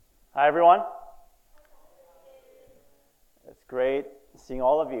Hi, everyone. It's great seeing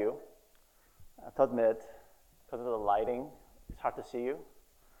all of you. I have to admit, because of the lighting, it's hard to see you,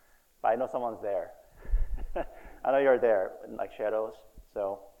 but I know someone's there. I know you're there in like shadows,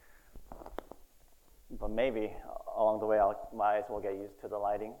 but maybe along the way my eyes will get used to the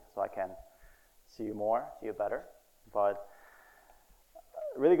lighting so I can see you more, see you better. But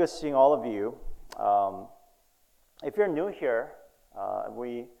really good seeing all of you. If you're new here,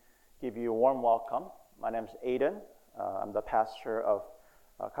 we give you a warm welcome. My name is Adin. I'm the pastor of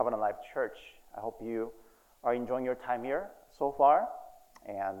Covenant Life Church. I hope you are enjoying your time here so far,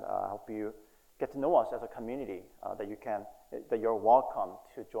 and I hope you get to know us as a community that you're welcome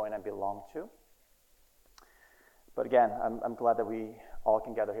to join and belong to. But again, I'm glad that we all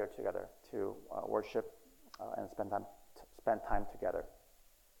can gather here together to worship and spend time together.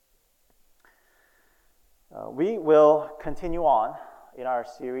 We will continue on in our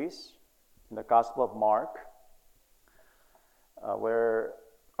series in the Gospel of Mark, where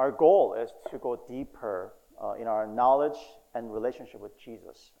our goal is to go deeper in our knowledge and relationship with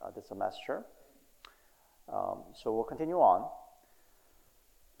Jesus this semester. So we'll continue on.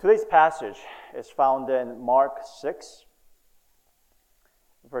 Today's passage is found in Mark 6,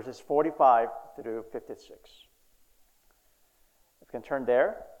 verses 45 through 56. If you can turn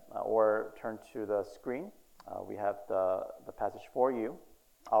there or turn to the screen, we have the passage for you.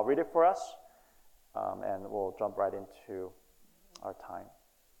 I'll read it for us, and we'll jump right into our time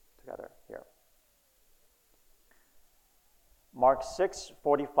together here. Mark 6,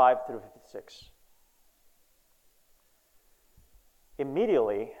 45 through 56.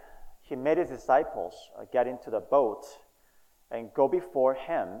 Immediately, he made his disciples get into the boat and go before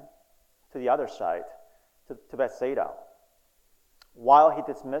him to the other side, to Bethsaida, while he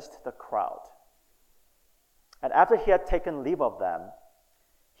dismissed the crowd. And after he had taken leave of them,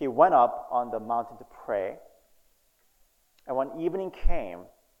 he went up on the mountain to pray. And when evening came,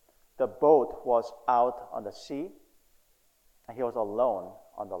 the boat was out on the sea, and he was alone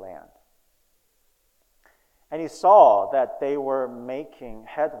on the land. And he saw that they were making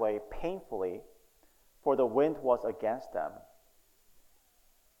headway painfully, for the wind was against them.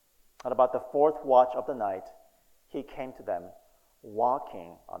 At about the fourth watch of the night, he came to them,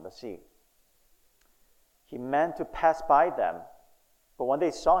 walking on the sea. He meant to pass by them, but when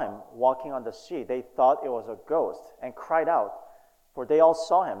they saw him walking on the sea, they thought it was a ghost and cried out, for they all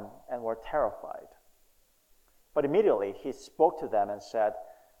saw him and were terrified. But immediately he spoke to them and said,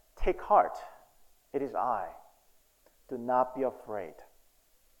 "Take heart, it is I. Do not be afraid."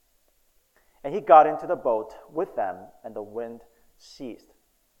 And he got into the boat with them, and the wind ceased.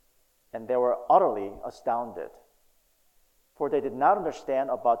 And they were utterly astounded, for they did not understand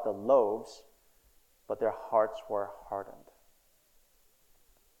about the loaves, but their hearts were hardened.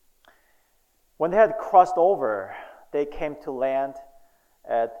 When they had crossed over, they came to land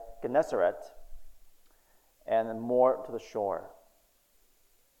at Gennesaret and more to the shore.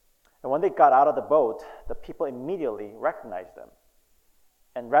 And when they got out of the boat, the people immediately recognized them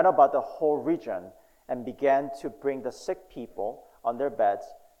and ran about the whole region and began to bring the sick people on their beds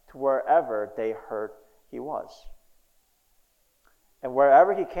to wherever they heard he was. And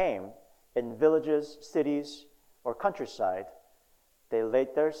wherever he came, in villages, cities, or countryside, they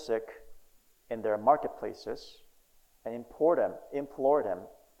laid their sick in their marketplaces and implored him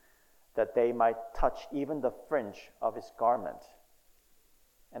that they might touch even the fringe of his garment.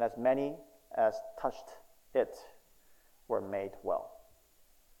 And as many as touched it were made well.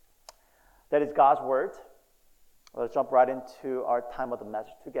 That is God's word. Let's jump right into our time of the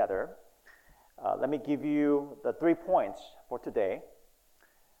message together. Let me give you the 3 points for today.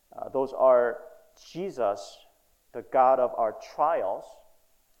 Those are Jesus, the God of our trials.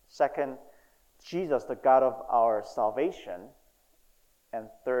 Second, Jesus, the God of our salvation. And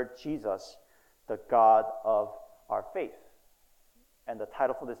third, Jesus, the God of our faith. And the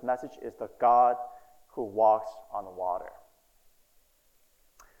title for this message is The God Who Walks on Water.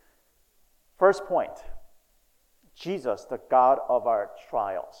 First point, Jesus, the God of our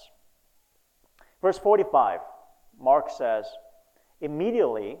trials. Verse 45, Mark says,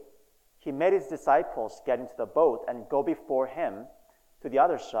 "Immediately he made his disciples get into the boat and go before him to the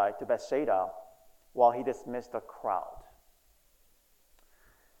other side, to Bethsaida, while he dismissed the crowd."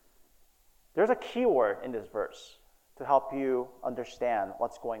 There's a key word in this verse to help you understand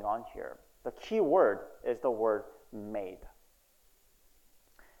what's going on here. The key word is the word made.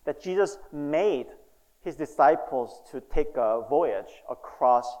 That Jesus made his disciples to take a voyage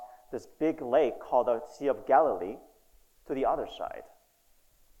across this big lake called the Sea of Galilee to the other side.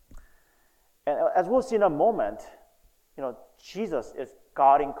 And as we'll see in a moment, Jesus is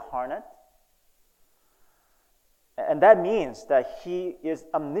God incarnate. And that means that he is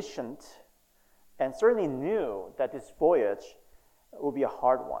omniscient and certainly knew that this voyage would be a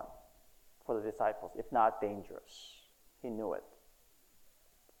hard one for the disciples, if not dangerous. He knew it.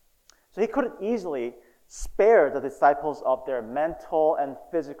 So he couldn't easily spare the disciples of their mental and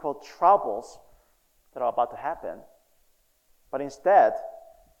physical troubles that are about to happen. But instead,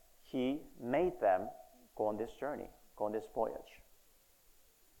 he made them go on this journey, go on this voyage.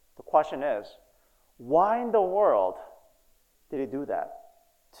 The question is, why in the world did he do that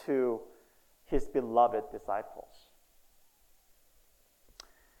to his beloved disciples?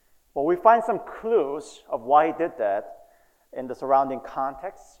 Well, we find some clues of why he did that in the surrounding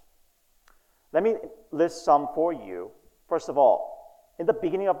context. Let me list some for you. First of all, in the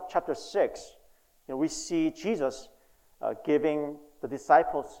beginning of chapter 6, we see Jesus giving the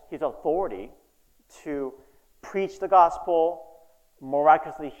disciples his authority to preach the gospel,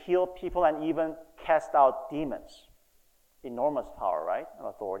 miraculously heal people, and even cast out demons. Enormous power, right? And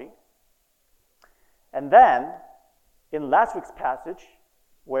authority. And then, in last week's passage,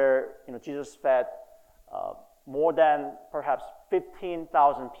 where Jesus fed more than perhaps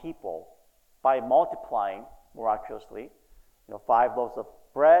 15,000 people by multiplying miraculously, 5 loaves of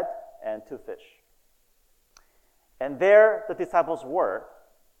bread and 2 fish. And there the disciples were,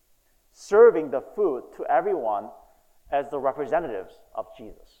 serving the food to everyone as the representatives of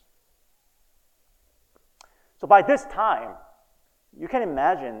Jesus. So by this time, you can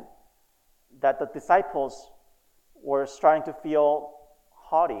imagine that the disciples were starting to feel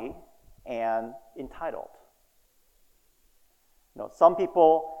haughty and entitled. Some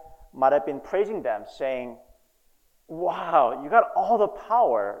people might have been praising them, saying, "Wow, you got all the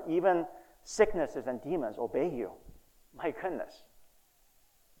power, even sicknesses and demons obey you. My goodness."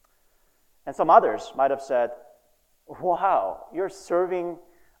 And some others might have said, "Wow, you're serving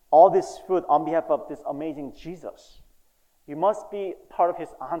all this food on behalf of this amazing Jesus. You must be part of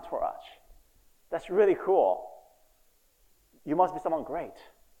his entourage. That's really cool. You must be someone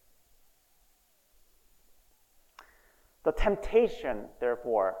great." The temptation,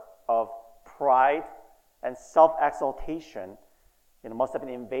 therefore, of pride and self-exaltation must have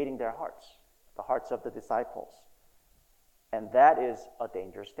been invading their hearts, the hearts of the disciples. And that is a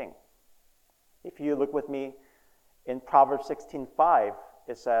dangerous thing. If you look with me in Proverbs 16:5,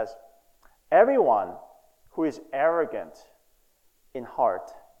 it says, "Everyone who is arrogant in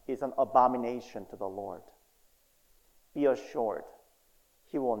heart is an abomination to the Lord. Be assured,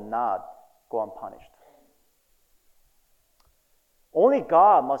 he will not go unpunished." Only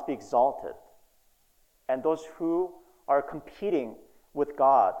God must be exalted, and those who are competing with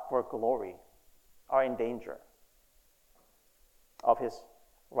God for glory are in danger of his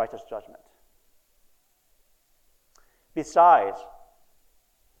righteous judgment. Besides,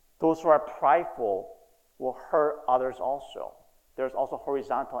 those who are prideful will hurt others also. There's also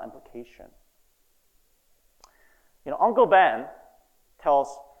horizontal implication. Uncle Ben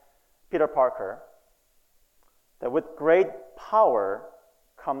tells Peter Parker that with great power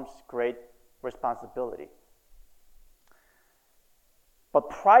comes great responsibility. But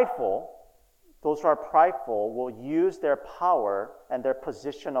those who are prideful will use their power and their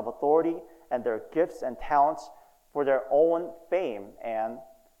position of authority and their gifts and talents for their own fame and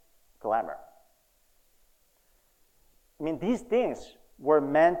glamour. These things were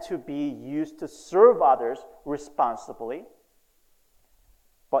meant to be used to serve others responsibly,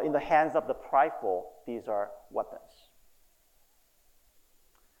 but in the hands of the prideful, these are weapons.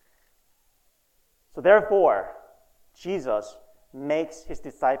 So therefore, Jesus makes his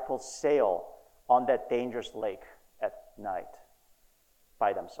disciples sail on that dangerous lake at night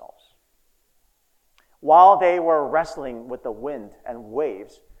by themselves. While they were wrestling with the wind and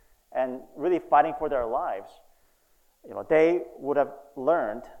waves and really fighting for their lives, they would have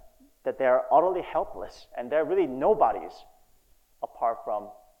learned that they are utterly helpless and they're really nobodies apart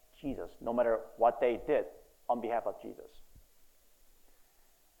from Jesus, no matter what they did on behalf of Jesus.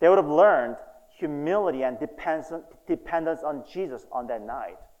 They would have learned humility and dependence on Jesus on that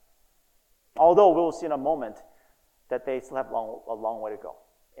night. Although we'll see in a moment that they still have a long way to go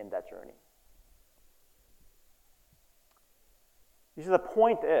in that journey. You see, the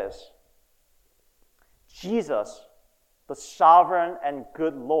point is, Jesus, the sovereign and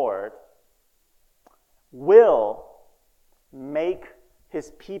good Lord, will make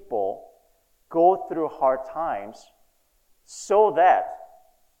his people go through hard times so that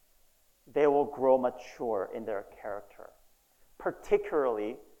they will grow mature in their character,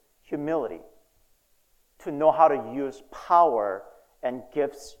 particularly humility, to know how to use power and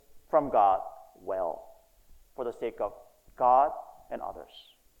gifts from God well for the sake of God and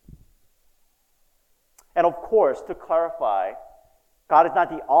others. And of course, to clarify, God is not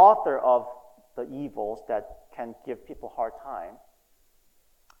the author of the evils that can give people a hard time.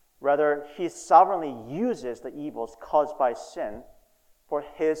 Rather, he sovereignly uses the evils caused by sin for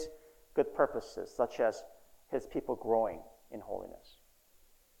his good purposes, such as his people growing in holiness.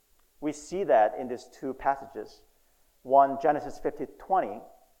 We see that in these two passages. One, Genesis 50:20,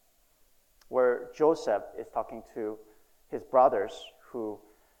 where Joseph is talking to his brothers who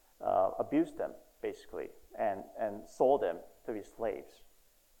abused them, basically, and sold them to be slaves.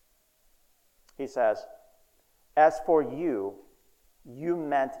 He says, "As for you, you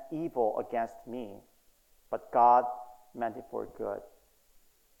meant evil against me, but God meant it for good,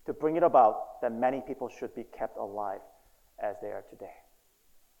 to bring it about that many people should be kept alive as they are today."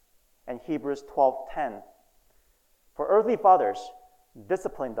 And Hebrews 12:10, "For earthly fathers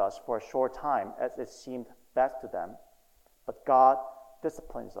disciplined us for a short time as it seemed best to them, but God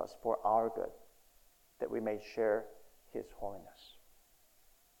disciplines us for our good, that we may share his holiness."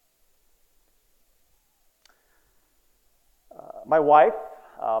 My wife,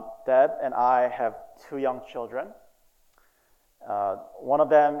 Deb, and I have two young children. One of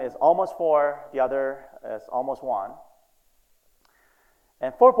them is almost 4, the other is almost 1.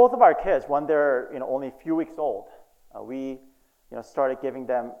 And for both of our kids, when they're only a few weeks old, we started giving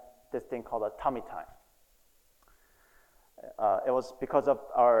them this thing called a tummy time. It was because of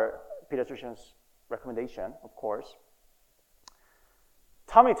our pediatrician's recommendation, of course.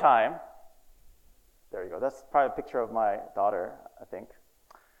 Tummy time. There you go. That's probably a picture of my daughter, I think.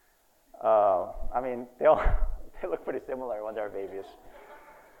 They look pretty similar when they're babies.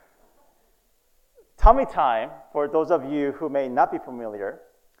 Tummy time, for those of you who may not be familiar,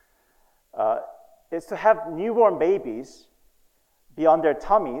 is to have newborn babies be on their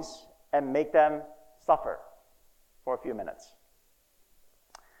tummies and make them suffer for a few minutes.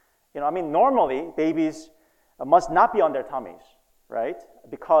 Normally, babies must not be on their tummies, right?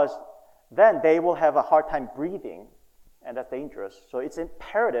 Because then they will have a hard time breathing, and that's dangerous. So it's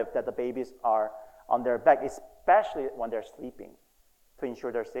imperative that the babies are on their back, especially when they're sleeping, to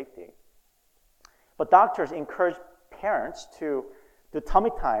ensure their safety. But doctors encourage parents to do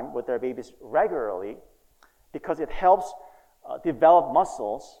tummy time with their babies regularly because it helps develop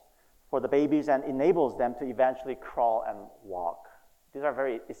muscles for the babies and enables them to eventually crawl and walk. These are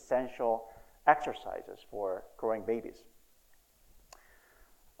very essential exercises for growing babies.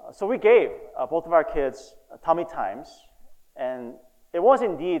 So we gave both of our kids tummy times, and it was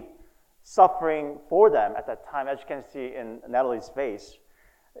indeed suffering for them at that time. As you can see in Natalie's face,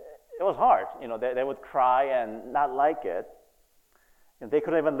 it was hard. They would cry and not like it. And they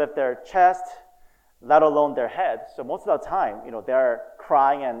couldn't even lift their chest, let alone their head. So most of the time, they're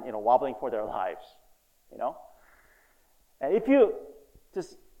crying and wobbling for their lives. And if you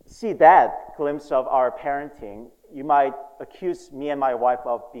just see that glimpse of our parenting, you might accuse me and my wife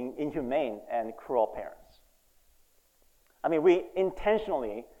of being inhumane and cruel parents. We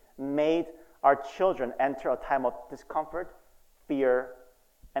intentionally made our children enter a time of discomfort, fear,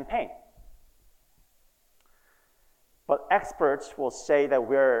 and pain. But experts will say that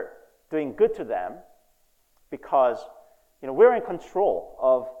we're doing good to them because we're in control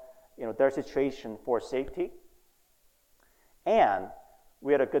of their situation for safety, and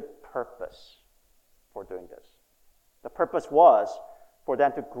we had a good purpose for doing this. The purpose was for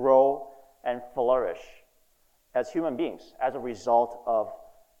them to grow and flourish as human beings as a result of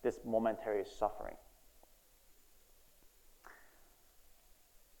this momentary suffering.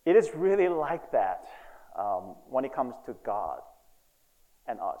 It is really like that when it comes to God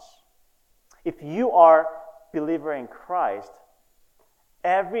and us. If you are a believer in Christ,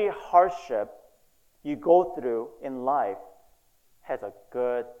 every hardship you go through in life has a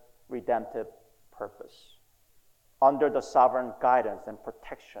good redemptive purpose under the sovereign guidance and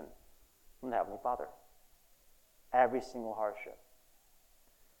protection from the Heavenly Father. Every single hardship.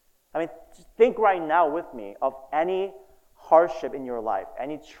 Just think right now with me of any hardship in your life,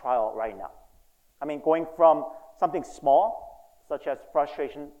 any trial right now. Going from something small, such as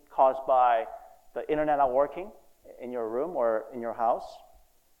frustration caused by the internet not working in your room or in your house,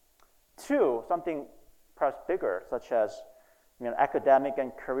 to something perhaps bigger, such as academic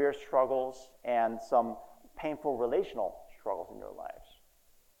and career struggles and some painful relational struggles in your lives.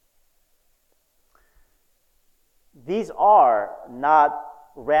 These are not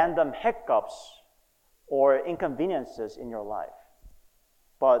random hiccups or inconveniences in your life,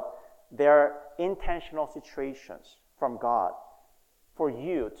 but they're intentional situations from God for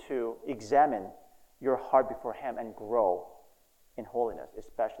you to examine your heart before Him and grow in holiness,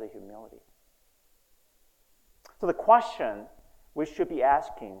 especially humility. So the question we should be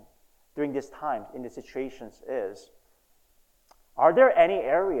asking during this time, in these situations, is, are there any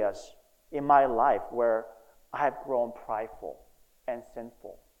areas in my life where I have grown prideful and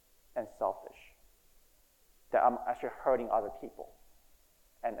sinful and selfish, that I'm actually hurting other people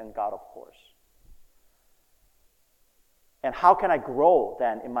and God, of course? And how can I grow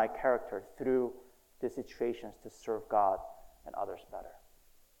then in my character through these situations to serve God and others better?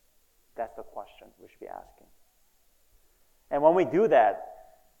 That's the question we should be asking. And when we do that,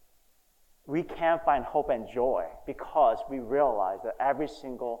 we can find hope and joy because we realize that every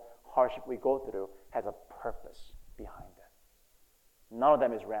single hardship we go through has a purpose behind it. None of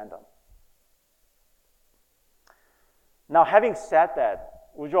them is random. Now, having said that,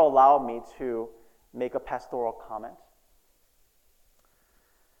 would you allow me to make a pastoral comment?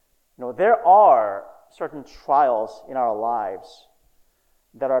 There are certain trials in our lives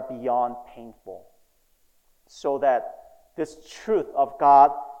that are beyond painful, so that this truth of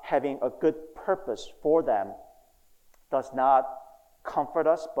God having a good purpose for them does not comfort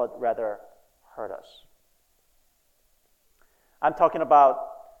us, but rather hurt us. I'm talking about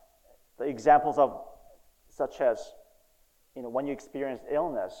the examples of such as, when you experience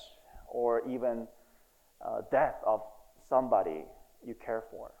illness or even death of somebody you care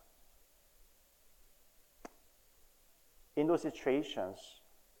for. In those situations,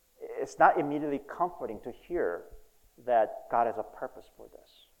 it's not immediately comforting to hear that God has a purpose for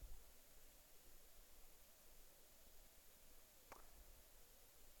this.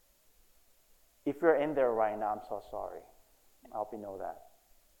 If you're in there right now, I'm so sorry. I hope you know that.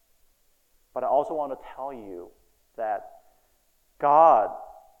 But I also want to tell you that God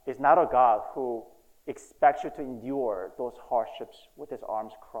is not a God who expects you to endure those hardships with his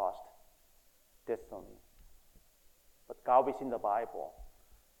arms crossed distantly. But God we see in the Bible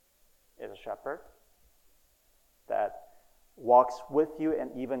is a shepherd that walks with you and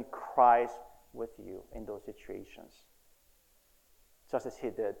even cries with you in those situations, just as he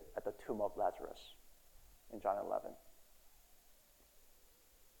did at the tomb of Lazarus in John 11.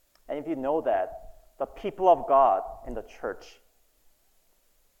 And if you know that, the people of God in the church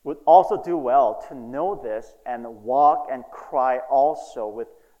would also do well to know this and walk and cry also with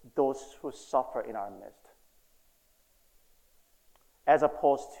those who suffer in our midst, as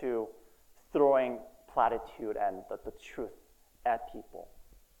opposed to throwing platitude and the truth at people,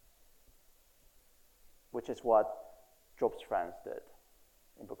 which is what Job's friends did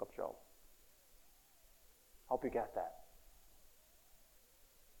in the book of Job. Hope you get that.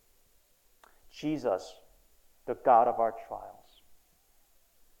 Jesus, the God of our trials.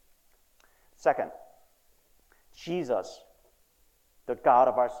 Second, Jesus, the God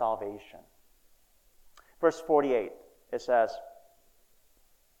of our salvation. Verse 48, it says,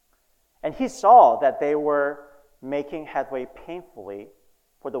 "And he saw that they were making headway painfully,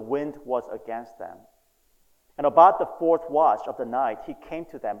 for the wind was against them. And about the fourth watch of the night, he came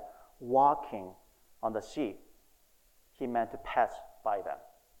to them walking on the sea." He meant to pass by them.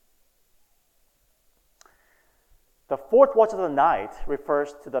 The fourth watch of the night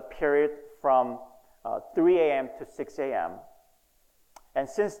refers to the period from 3 a.m. to 6 a.m. And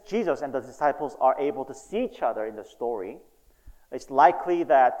since Jesus and the disciples are able to see each other in the story, it's likely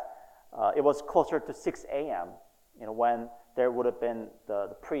that it was closer to 6 a.m., when there would have been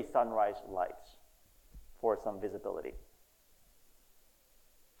the pre-sunrise lights for some visibility.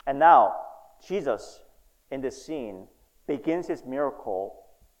 And now, Jesus, in this scene, begins his miracle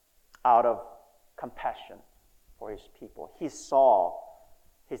out of compassion for his people. He saw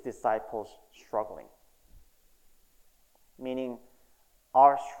his disciples struggling, meaning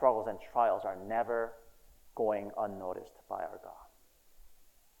our struggles and trials are never going unnoticed by our God.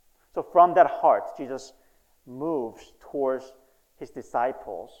 So from that heart, Jesus moves towards his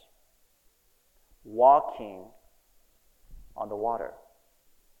disciples, walking on the water.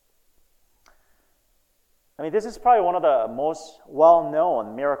 This is probably one of the most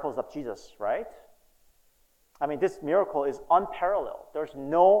well-known miracles of Jesus, right? This miracle is unparalleled. There's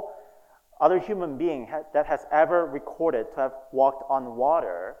no other human being that has ever recorded to have walked on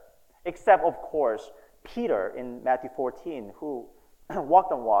water, except, of course, Peter in Matthew 14, who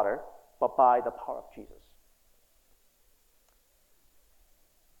walked on water, but by the power of Jesus.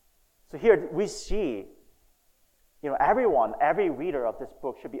 So here we see, everyone, every reader of this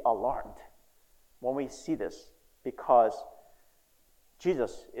book should be alarmed when we see this, because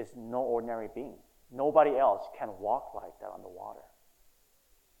Jesus is no ordinary being. Nobody else can walk like that on the water.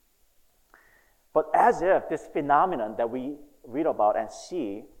 But as if this phenomenon that we read about and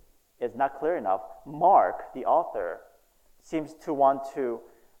see is not clear enough, Mark, the author, seems to want to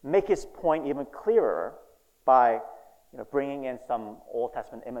make his point even clearer by bringing in some Old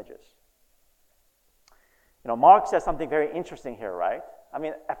Testament images. Mark says something very interesting here, right? I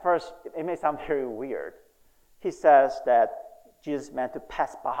mean, at first, it may sound very weird. He says that Jesus meant to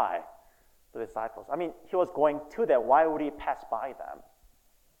pass by the disciples. I mean, he was going to them. Why would he pass by them?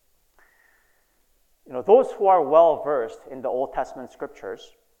 Those who are well-versed in the Old Testament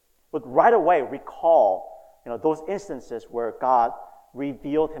scriptures would right away recall, those instances where God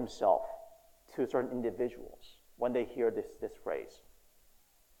revealed himself to certain individuals when they hear this phrase.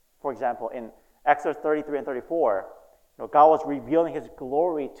 For example, in Exodus 33 and 34, God was revealing his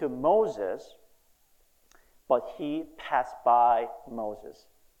glory to Moses, but he passed by Moses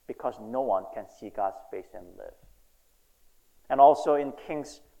because no one can see God's face and live. And also in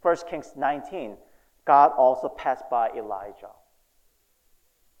 1 Kings 19, God also passed by Elijah.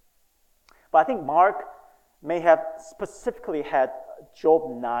 But I think Mark may have specifically had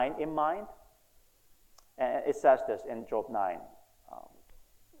Job 9 in mind. And it says this in Job 9.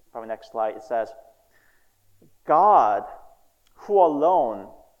 Probably next slide. It says, God, who alone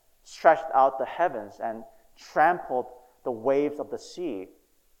stretched out the heavens and trampled the waves of the sea,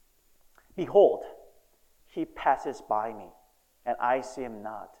 behold, he passes by me, and I see him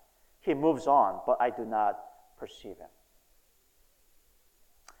not. He moves on, but I do not perceive him.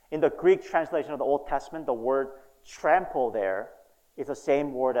 In the Greek translation of the Old Testament, the word trample there is the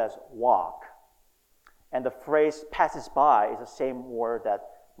same word as walk. And the phrase passes by is the same word that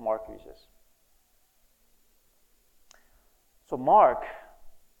Mark uses. So Mark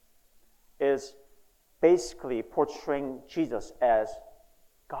is basically portraying Jesus as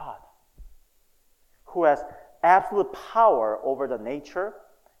God, who has absolute power over the nature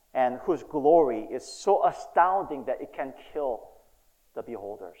and whose glory is so astounding that it can kill the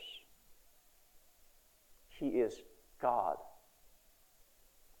beholders. He is God.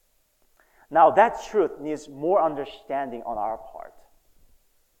 Now that truth needs more understanding on our part.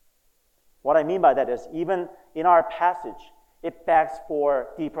 What I mean by that is, even in our passage, it begs for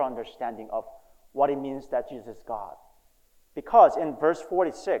deeper understanding of what it means that Jesus is God. Because in verse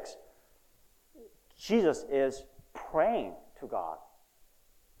 46, Jesus is praying to God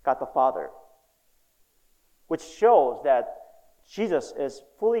the Father, which shows that Jesus is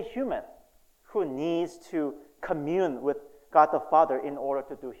fully human, who needs to commune with God the Father in order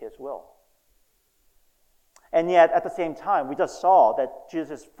to do his will. And yet, at the same time, we just saw that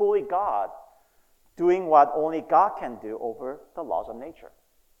Jesus is fully God, doing what only God can do over the laws of nature.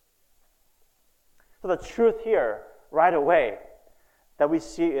 So the truth here, right away, that we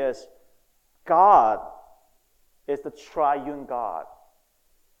see is God is the triune God,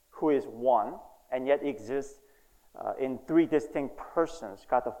 who is one, and yet exists in three distinct persons,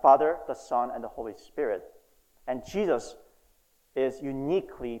 God the Father, the Son, and the Holy Spirit. And Jesus is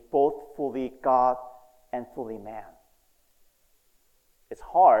uniquely both fully God and fully man. It's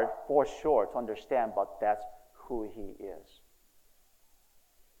hard, for sure, to understand, but that's who he is.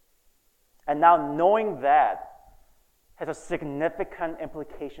 And now knowing that has a significant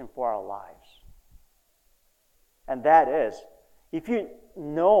implication for our lives. And that is, if you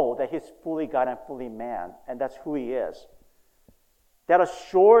know that he's fully God and fully man, and that's who he is, that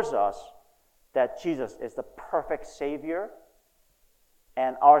assures us that Jesus is the perfect Savior,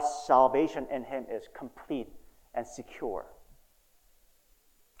 and our salvation in him is complete and secure.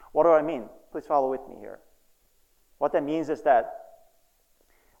 What do I mean? Please follow with me here. What that means is that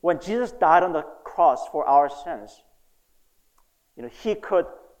when Jesus died on the cross for our sins, he could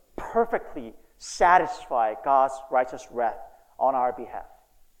perfectly satisfy God's righteous wrath on our behalf.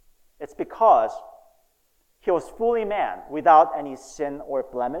 It's because he was fully man without any sin or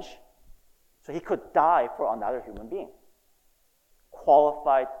blemish, so he could die for another human being.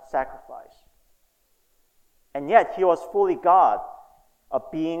 Qualified sacrifice. And yet he was fully God, a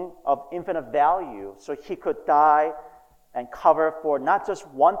being of infinite value, so he could die and cover for not just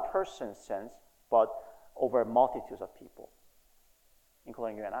one person's sins, but over multitudes of people,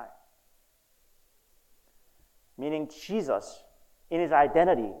 including you and I. Meaning Jesus, in his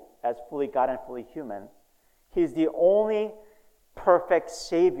identity as fully God and fully human, he's the only perfect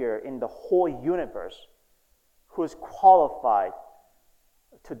Savior in the whole universe who is qualified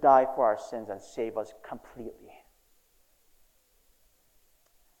to die for our sins and save us completely.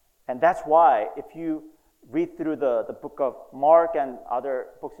 And that's why if you read through the book of Mark and other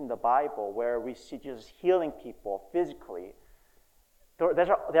books in the Bible where we see Jesus healing people physically,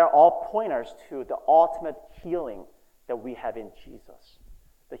 they're all pointers to the ultimate healing that we have in Jesus,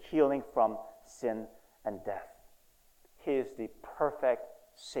 the healing from sin and death. He is the perfect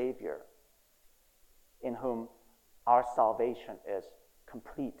Savior in whom our salvation is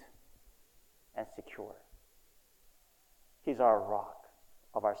complete and secure. He's our rock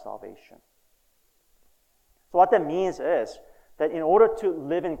of our salvation. So what that means is that in order to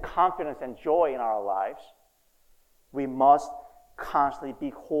live in confidence and joy in our lives, we must constantly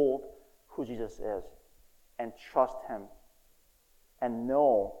behold who Jesus is and trust him and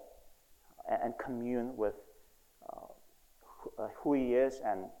know and commune with who he is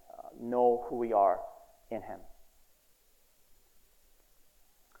and know who we are in him.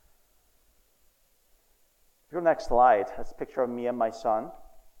 Your next slide has a picture of me and my son.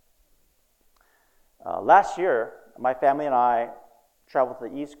 Last year, my family and I traveled to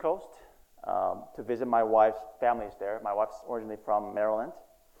the East Coast to visit my wife's families there. My wife's originally from Maryland.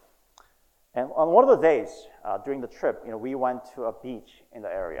 And on one of the days during the trip, we went to a beach in the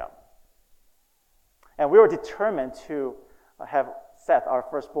area. And we were determined to have Seth, our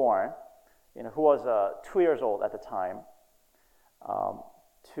firstborn, who was 2 years old at the time,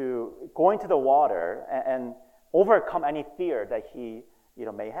 to go into the water and overcome any fear that he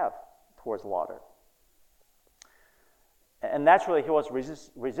may have towards water. And naturally, he was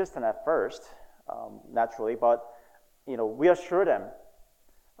resistant at first, naturally, but we assured him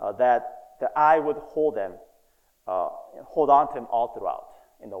that I would hold on to him all throughout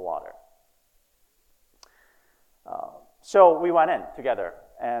in the water. So we went in together,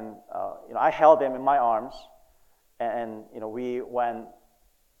 and I held him in my arms, and we went,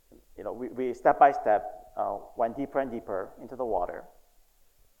 we step by step went deeper and deeper into the water,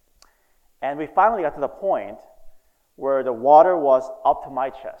 and we finally got to the point where the water was up to my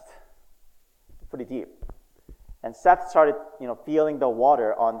chest, pretty deep, and Seth started, feeling the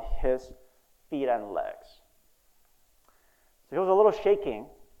water on his feet and legs. So he was a little shaking,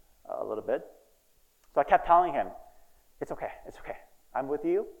 a little bit. So I kept telling him, it's okay. I'm with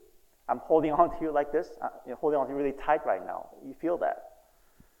you. I'm holding on to you like this. Holding on to you really tight right now. You feel that.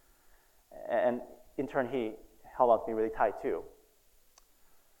 And in turn, he held on to me really tight too.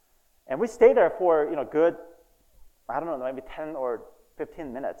 And we stayed there for, good, I don't know, maybe 10 or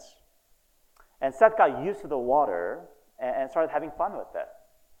 15 minutes. And Seth got used to the water and started having fun with it.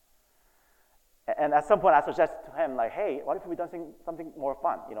 And at some point, I suggested to him, like, hey, what if we done something more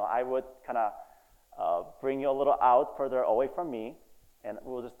fun? I would kind of bring you a little out further away from me, and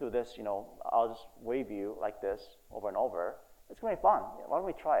we'll just do this, I'll just wave you like this over and over. It's going to be fun. Why don't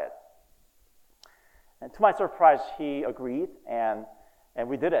we try it? And to my surprise, he agreed, and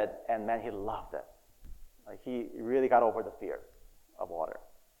we did it, and man, he loved it. Like, he really got over the fear of water.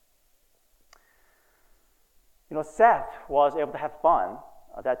 Seth was able to have fun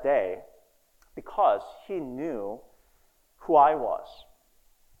that day because he knew who I was,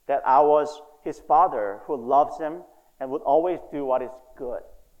 that I was his father who loves him and would always do what is good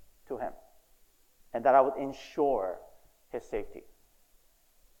to him, and that I would ensure his safety.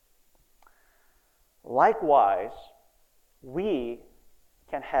 Likewise, we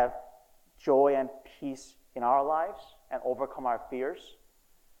can have joy and peace in our lives and overcome our fears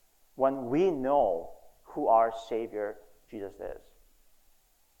when we know who our Savior Jesus is.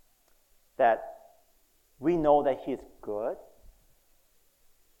 That we know that he is good,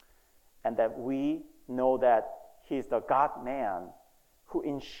 and that we know that he is the God-man who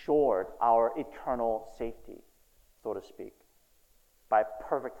ensured our eternal safety, so to speak, by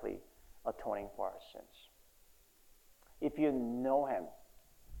perfectly atoning for our sins. If you know him,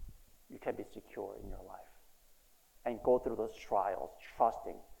 you can be secure in your life and go through those trials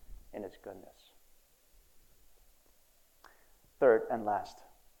trusting in his goodness. Third and last,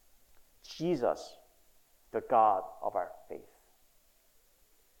 Jesus, the God of our faith.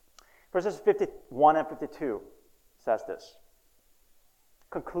 Verses 51 and 52 says this.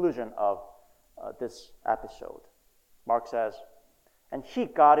 Conclusion of this episode. Mark says, and he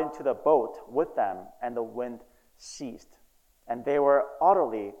got into the boat with them, and the wind ceased, and they were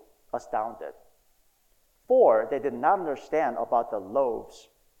utterly astounded. For they did not understand about the loaves,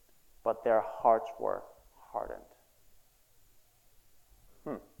 but their hearts were hardened.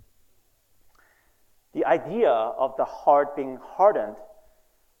 The idea of the heart being hardened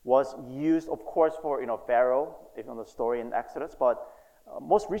was used, of course, for Pharaoh, if you know the story in Exodus, but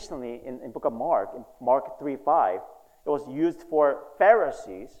most recently in book of Mark, in Mark 3:5, it was used for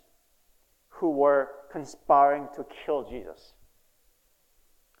Pharisees who were conspiring to kill Jesus.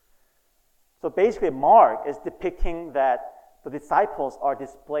 So basically, Mark is depicting that the disciples are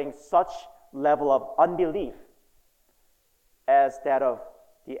displaying such level of unbelief as that of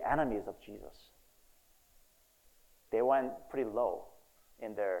the enemies of Jesus. They went pretty low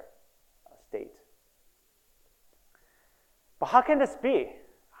in their state. But how can this be?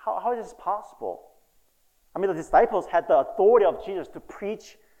 How is this possible? I mean, the disciples had the authority of Jesus to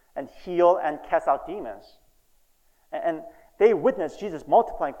preach and heal and cast out demons. And they witnessed Jesus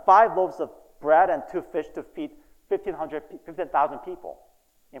multiplying 5 loaves of bread and 2 fish to feed 15,000 people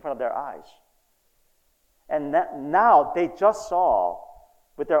in front of their eyes. And now they just saw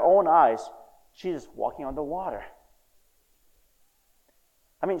with their own eyes Jesus walking on the water.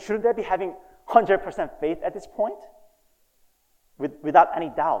 I mean, shouldn't they be having 100% faith at this point? Without any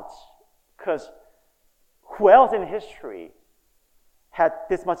doubts. Because who else in history had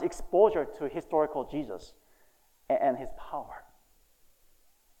this much exposure to historical Jesus and his power?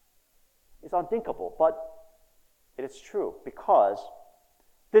 It's unthinkable, but it is true, because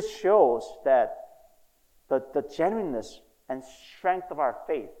this shows that the genuineness and strength of our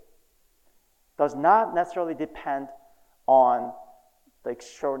faith does not necessarily depend on the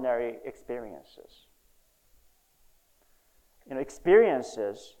extraordinary experiences.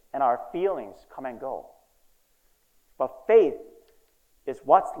 Experiences and our feelings come and go. But faith is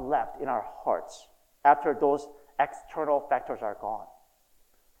what's left in our hearts after those external factors are gone.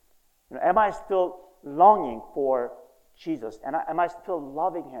 Am I still longing for Jesus? And am I still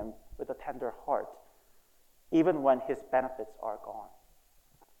loving him with a tender heart, even when his benefits are gone?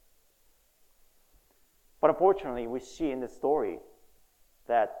 But unfortunately, we see in this story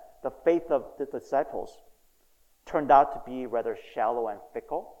that the faith of the disciples turned out to be rather shallow and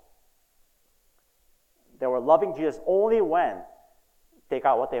fickle. They were loving Jesus only when they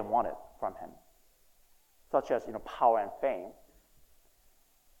got what they wanted from him, such as power and fame.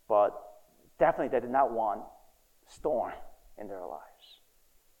 But definitely they did not want storm in their lives.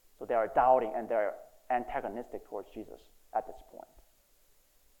 So they are doubting and they're antagonistic towards Jesus at this point.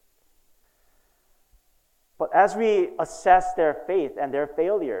 But as we assess their faith and their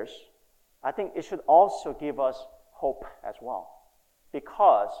failures, I think it should also give us hope as well.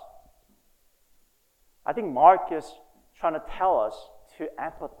 Because I think Mark is trying to tell us to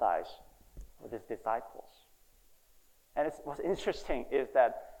empathize with his disciples. And what's interesting is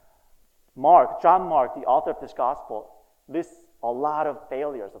that John Mark, the author of this gospel, lists a lot of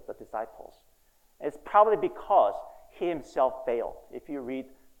failures of the disciples. It's probably because he himself failed. If you read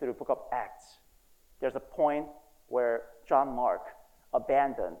through the book of Acts, there's a point where John Mark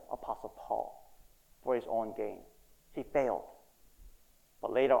abandoned Apostle Paul for his own gain. He failed.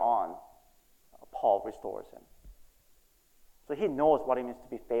 But later on, Paul restores him. So he knows what it means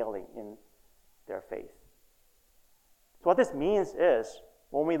to be failing in their faith. So what this means is,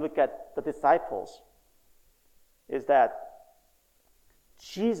 when we look at the disciples, is that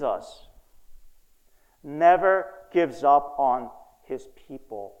Jesus never gives up on his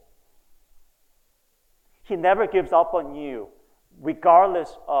people. He never gives up on you,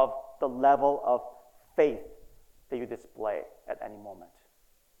 regardless of the level of faith that you display at any moment.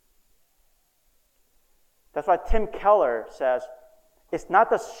 That's why Tim Keller says, it's not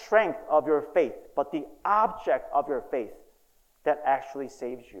the strength of your faith, but the object of your faith that actually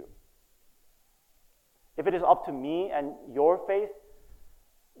saves you. If it is up to me and your faith,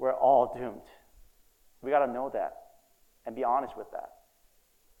 we're all doomed. We got to know that and be honest with that.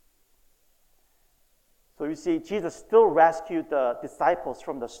 So you see, Jesus still rescued the disciples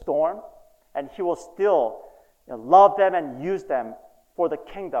from the storm, and he will still love them and use them for the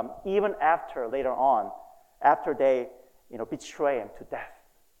kingdom, even later on, after they betray him to death.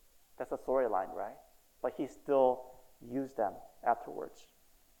 That's the storyline, right? But he still used them afterwards.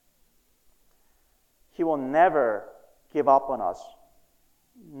 He will never give up on us,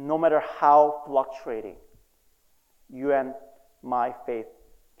 no matter how fluctuating you and my faith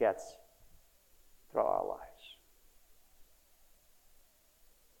gets throughout our lives.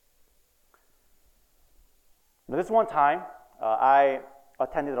 Now, this one time, I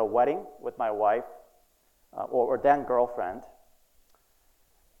attended a wedding with my wife, or then girlfriend,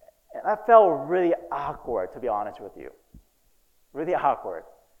 and I felt really awkward, to be honest with you. Really awkward.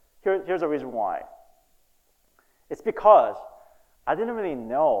 Here's the reason why. It's because I didn't really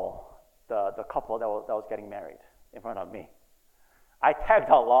know the couple that was getting married in front of me. I tagged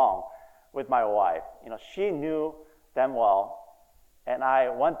along with my wife. She knew them well, and I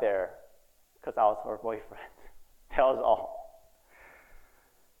went there because I was her boyfriend. That was all.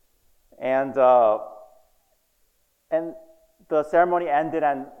 And the ceremony ended,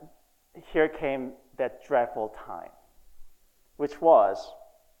 and here came that dreadful time, which was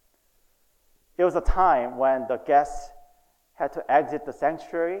a time when the guests had to exit the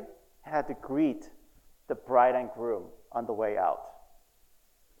sanctuary and had to greet the bride and groom on the way out.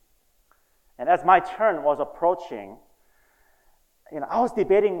 And as my turn was approaching, I was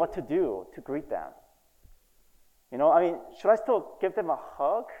debating what to do to greet them. Should I still give them a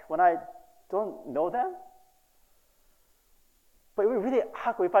hug when I don't know them? But it would be really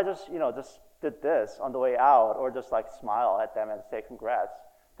awkward if I just did this on the way out or just like smile at them and say congrats,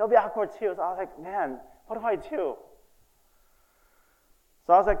 they'll be awkward too. So I was like, man, what do I do?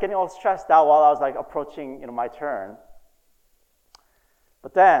 So I was like getting all stressed out while I was like approaching my turn.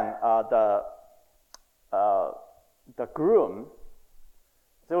 But then the groom,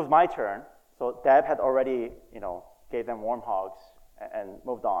 so it was my turn. So Deb had already gave them warm hugs and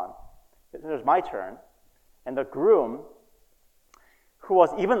moved on. It was my turn, and the groom, who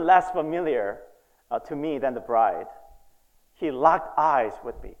was even less familiar to me than the bride, he locked eyes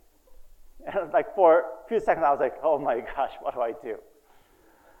with me. And like for a few seconds, I was like, oh my gosh, what do I do?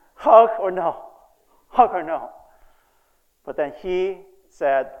 Hug or no? Hug or no? But then he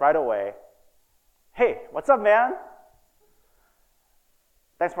said right away, hey, what's up, man?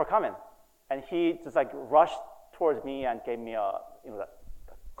 Thanks for coming. And he just like rushed towards me and gave me a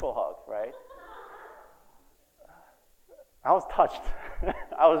cool hug, right? I was touched.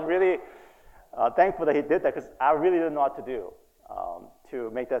 I was really thankful that he did that because I really didn't know what to do to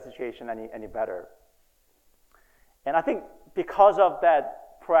make that situation any better. And I think because of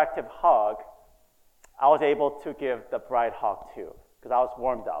that proactive hug, I was able to give the bride hug too because I was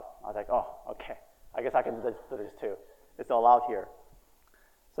warmed up. I was like, oh, okay, I guess I can do this too. It's allowed here.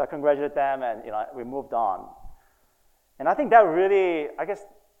 So I congratulated them and we moved on. And I think that really, I guess,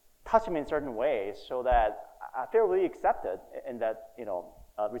 touched me in certain ways so that I feel really accepted in that,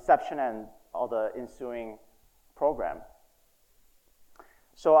 reception and all the ensuing program.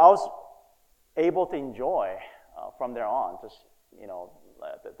 So I was able to enjoy from there on, just,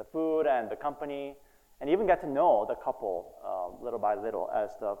 the food and the company, and even get to know the couple little by little as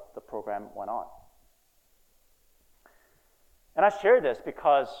the program went on. And I share this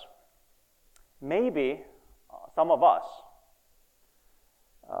because maybe some of us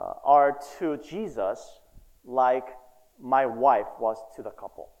are to Jesus like my wife was to the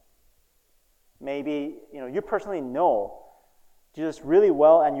couple. Maybe you personally know Jesus really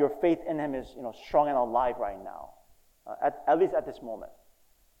well, and your faith in him is strong and alive right now, at least at this moment.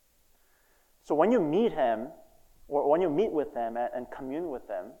 So when you meet him, or when you meet with him and commune with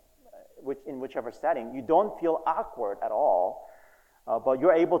him, in whichever setting, you don't feel awkward at all, but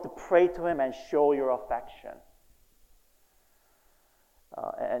you're able to pray to him and show your affection.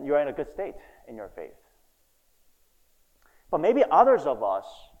 And you're in a good state in your faith. But maybe others of us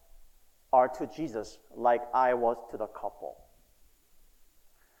are to Jesus like I was to the couple.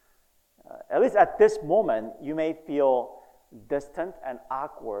 At least at this moment, you may feel distant and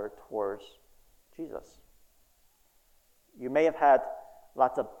awkward towards Jesus. You may have had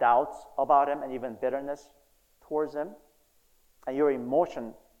lots of doubts about him and even bitterness towards him, and your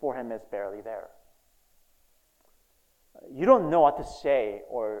emotion for him is barely there. You don't know what to say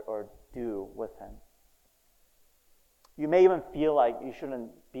or do with him. You may even feel like you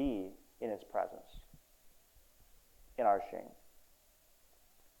shouldn't be in his presence, in our shame.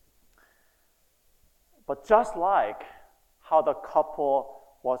 But just like how the couple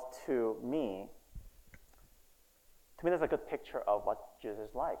was to me that's a good picture of what Jesus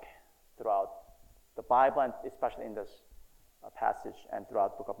is like throughout the Bible, and especially in this passage and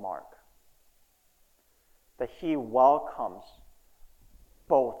throughout the book of Mark. That he welcomes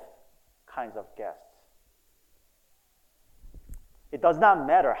both kinds of guests. It does not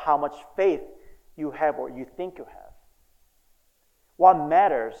matter how much faith you have or you think you have. What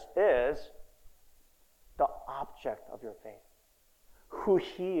matters is the object of your faith, who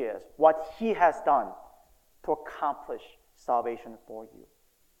he is, what he has done to accomplish salvation for you,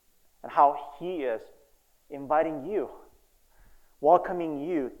 and how he is inviting you, welcoming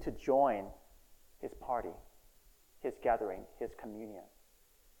you to join his party, his gathering, his communion.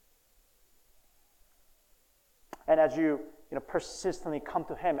 And as you persistently come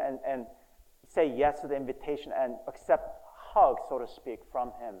to him and say yes to the invitation and accept hugs, so to speak,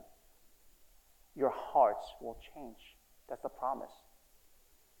 from him, your hearts will change. That's the promise.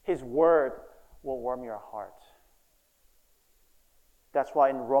 His word will warm your heart. That's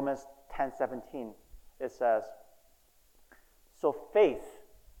why in Romans 10:17 it says, so faith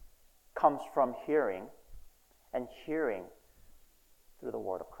comes from hearing, and hearing through the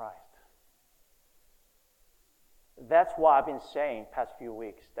word of Christ. That's why I've been saying past few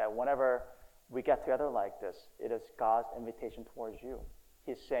weeks that whenever we get together like this, it is God's invitation towards you.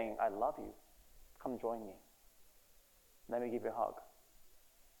 He's saying, I love you. Come join me. Let me give you a hug.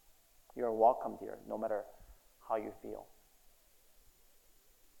 You're welcome here, no matter how you feel.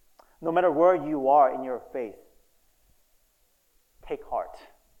 No matter where you are in your faith, take heart,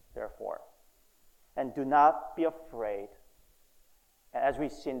 therefore, and do not be afraid. And as we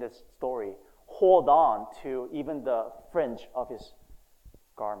see in this story, hold on to even the fringe of his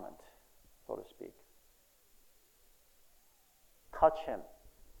garment, so to speak. Touch him,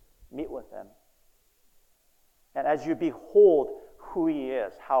 meet with him. And as you behold who he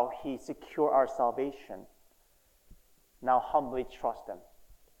is, how he secured our salvation, now humbly trust him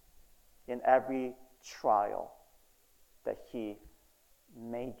in every trial that he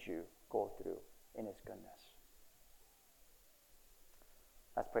made you go through in his goodness.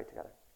 Let's pray together.